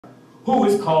who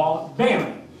is called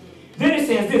barren. Then it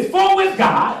says this, for with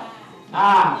God,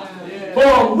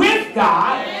 for with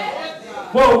God,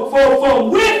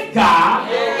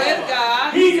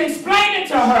 he's explaining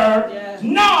to her,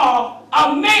 no,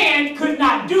 a man could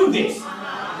not do this.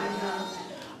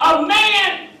 A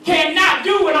man cannot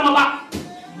do what I'm about.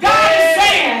 God is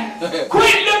saying,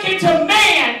 quit looking to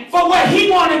man for what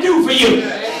he want to do for you.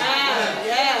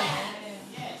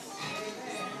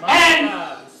 And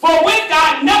for with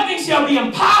God nothing shall be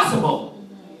impossible.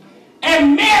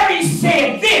 And Mary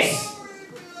said this,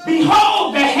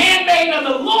 behold, the handmaid of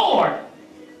the Lord,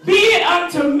 be it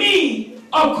unto me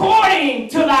according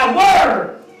to thy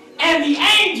word. And the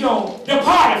angel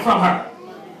departed from her.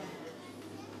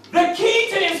 The key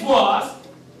to this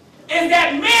is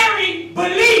that Mary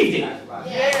believed it.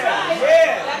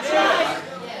 That's right.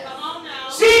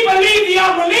 She believed the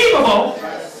unbelievable,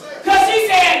 because they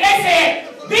said,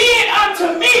 be it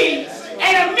unto me,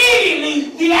 and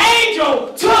immediately the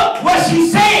angel took what she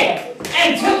said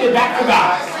and took it back to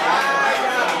God.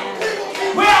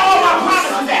 Where are all my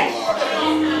promises at?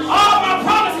 All my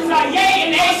promises are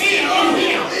yea and amen in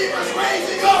him.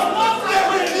 Because once I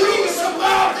refuse to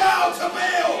bow down to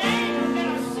Baal,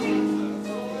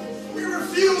 we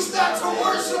refuse not to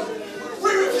worship,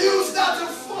 we refuse not to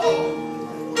fall.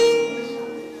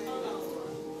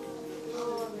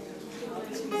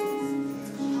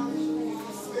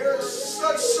 There is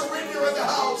such surrender in the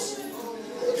house.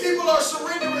 People are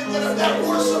surrendering that have not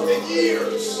worshiped in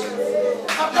years.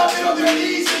 Have not been on their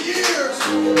knees in years.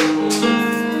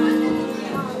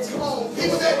 Come on,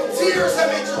 people that tears have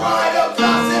been dried up.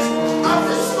 God says, I'm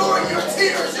restoring your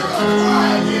tears. You're going to cry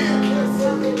again.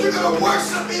 You're going to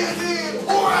worship me again.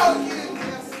 Pour out again.